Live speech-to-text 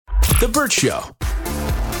The Burt Show.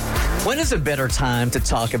 When is a better time to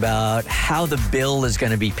talk about how the bill is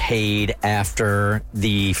going to be paid after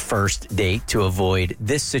the first date to avoid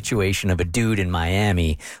this situation of a dude in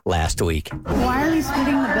Miami last week? Why are we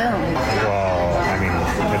splitting the bill? Well, I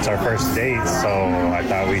mean, it's our first date, so I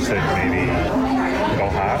thought we should maybe go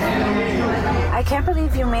half. I can't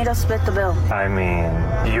believe you made us split the bill. I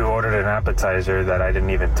mean, you ordered an appetizer that I didn't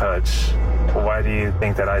even touch. Why do you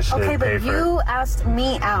think that I should Okay, pay but for it? you asked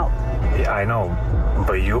me out. Yeah, I know,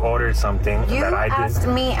 but you ordered something You that I did. asked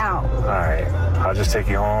me out. All right, I'll just take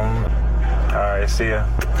you home. All right, see ya.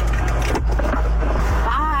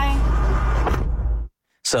 Bye.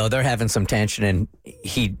 So they're having some tension, and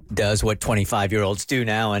he does what 25-year-olds do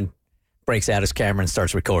now and breaks out his camera and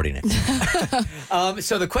starts recording it.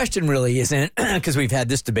 So the question really isn't, because we've had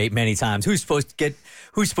this debate many times, who's supposed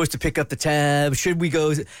to pick up the tab? Should we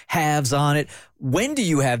go halves on it? When do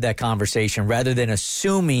you have that conversation rather than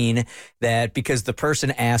assuming that because the person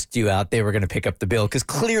asked you out, they were going to pick up the bill? Because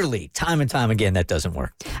clearly, time and time again, that doesn't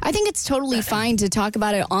work. I think it's totally fine to talk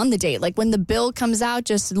about it on the date. Like when the bill comes out,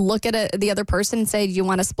 just look at the other person and say, do you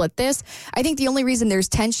want to split this? I think the only reason there's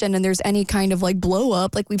tension and there's any kind of like blow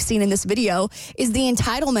up like we've seen in this video is the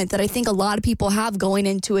entitlement that I think a lot of people have going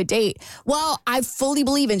into a date. While I fully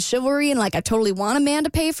believe in chivalry and like I totally want a man to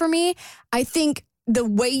pay for me, I think the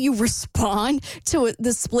way you respond to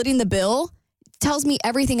the splitting the bill tells me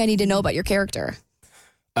everything I need to know about your character.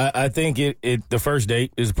 I think the first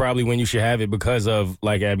date is probably when you should have it because of,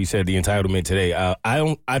 like Abby said, the entitlement today.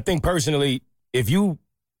 I think personally, if you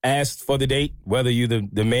asked for the date, whether you're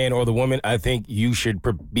the man or the woman, I think you should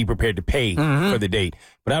be prepared to pay for the date.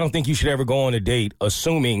 But I don't think you should ever go on a date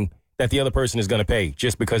assuming that the other person is going to pay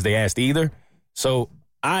just because they asked either. So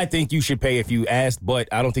I think you should pay if you asked, but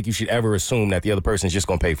I don't think you should ever assume that the other person is just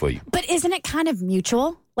going to pay for you. But isn't it kind of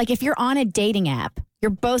mutual? Like if you're on a dating app,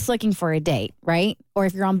 you're both looking for a date, right? Or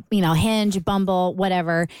if you're on, Hinge, Bumble,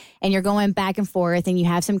 whatever, and you're going back and forth and you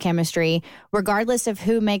have some chemistry, regardless of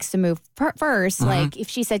who makes the move first, like if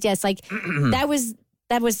she said yes, like that was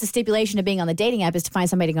the stipulation of being on the dating app is to find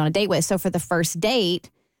somebody to go on a date with. So for the first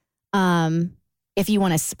date, if you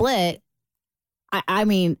want to split, I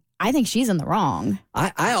mean, I think she's in the wrong.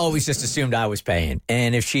 I always just assumed I was paying.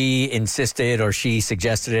 And if she insisted or she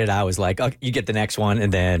suggested it, I was like, oh, you get the next one.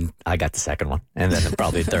 And then I got the second one. And then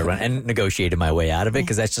probably the third one. And negotiated my way out of it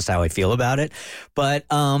because that's just how I feel about it. But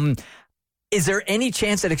is there any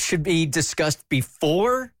chance that it should be discussed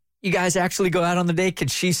before you guys actually go out on the date?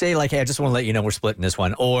 Could she say, like, hey, I just want to let you know we're splitting this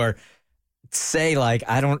one? Or say, like,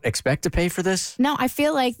 I don't expect to pay for this? No, I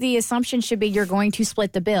feel like the assumption should be you're going to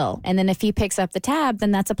split the bill. And then if he picks up the tab,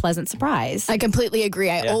 then that's a pleasant surprise. I completely agree.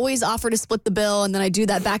 I always offer to split the bill, and then I do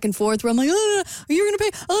that back and forth where I'm like, oh, no, you're going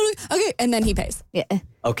to pay. Oh, no. Okay. And then he pays. Yeah.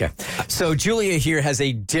 Okay. So Julia here has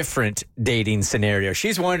a different dating scenario.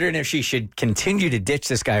 She's wondering if she should continue to ditch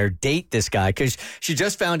this guy or date this guy because she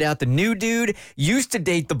just found out the new dude used to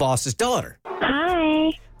date the boss's daughter.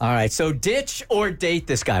 Hi. All right. So ditch or date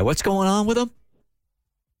this guy. What's going on with him?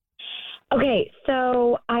 Okay,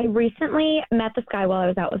 so I recently met this guy while I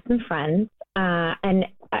was out with some friends, and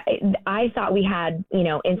I thought we had,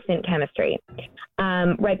 instant chemistry.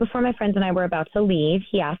 Right before my friends and I were about to leave,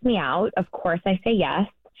 he asked me out. Of course, I say yes.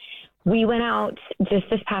 We went out just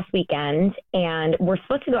this past weekend, and we're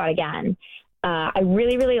supposed to go out again. I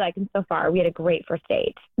really, really like him so far. We had a great first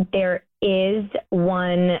date. There is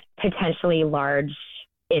one potentially large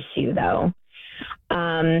issue, though.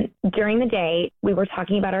 During the date, we were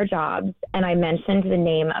talking about our jobs, and I mentioned the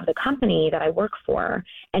name of the company that I work for,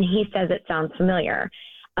 and he says it sounds familiar.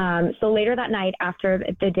 So later that night, after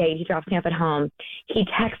the date, he drops me off at home. He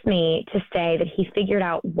texts me to say that he figured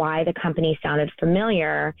out why the company sounded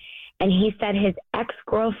familiar, and he said his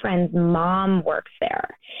ex-girlfriend's mom works there.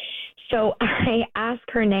 So I ask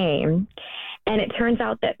her name, and it turns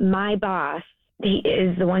out that my boss, he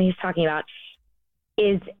is the one he's talking about,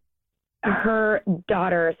 is her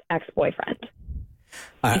daughter's ex-boyfriend.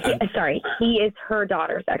 He is her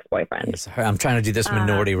daughter's ex-boyfriend. I'm trying to do this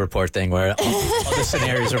Minority Report thing where all the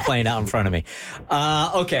scenarios are playing out in front of me.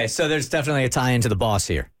 Okay, so there's definitely a tie into the boss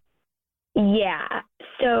here. Yeah.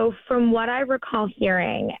 So from what I recall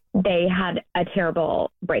hearing, they had a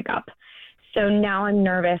terrible breakup. So now I'm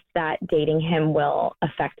nervous that dating him will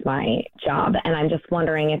affect my job, and I'm just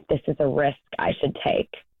wondering if this is a risk I should take.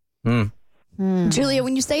 Julia,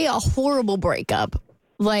 when you say a horrible breakup,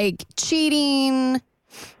 like cheating,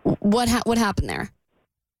 what happened there?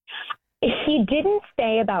 He didn't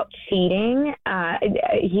say about cheating.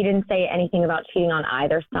 He didn't say anything about cheating on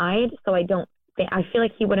either side. So I feel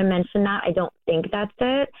like he would have mentioned that. I don't think that's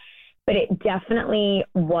it. But it definitely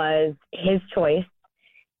was his choice.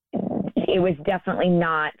 it was definitely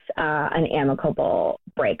not an amicable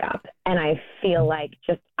breakup. And I feel like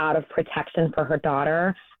just out of protection for her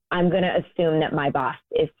daughter, I'm going to assume that my boss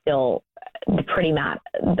is still pretty mad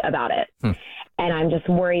about it. And I'm just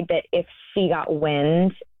worried that if she got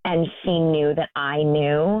wind and she knew that I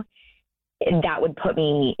knew, that would put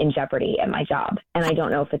me in jeopardy at my job. And I don't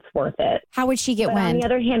know if it's worth it. How would she get But wind? on the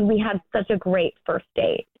other hand, we had such a great first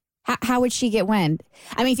date. How would she get wind?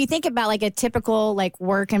 I mean, if you think about like a typical like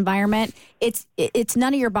work environment, it's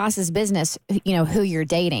none of your boss's business, you know, who you're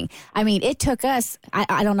dating. I mean, it took us,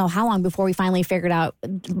 I don't know how long before we finally figured out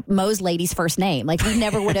Mo's lady's first name. Like we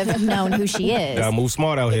never would have known who she is. Gotta move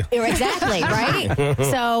smart out here. Exactly, right?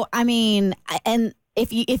 So, I mean, and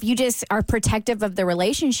if you just are protective of the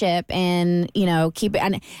relationship and, you know, keep it,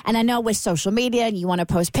 and I know with social media and you want to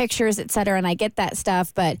post pictures, et cetera, and I get that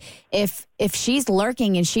stuff, but if she's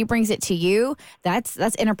lurking and she brings it to you, that's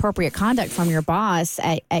inappropriate conduct from your boss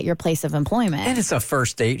at your place of employment. And it's a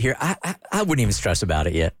first date here. I wouldn't even stress about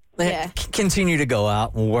it yet. Yeah. Continue to go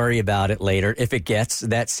out and worry about it later if it gets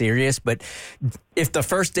that serious. But if the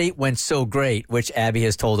first date went so great, which Abby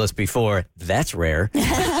has told us before, that's rare.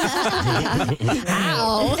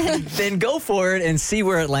 Ow. Then go for it and see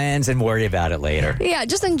where it lands and worry about it later. Yeah,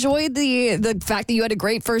 just enjoy the fact that you had a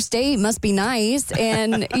great first date. Must be nice.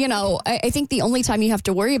 And, you know, I think the only time you have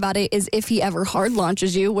to worry about it is if he ever hard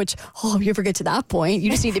launches you, which, if you ever get to that point,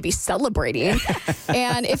 you just need to be celebrating.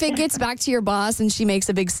 And if it gets back to your boss and she makes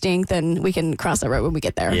a big stink, then we can cross that road when we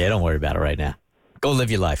get there. Yeah, don't worry about it right now. Go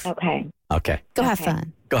live your life. Okay. Okay. Go have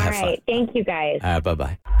fun. Go have All right. fun. Thank you, guys.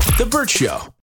 Bye-bye. The Burt Show.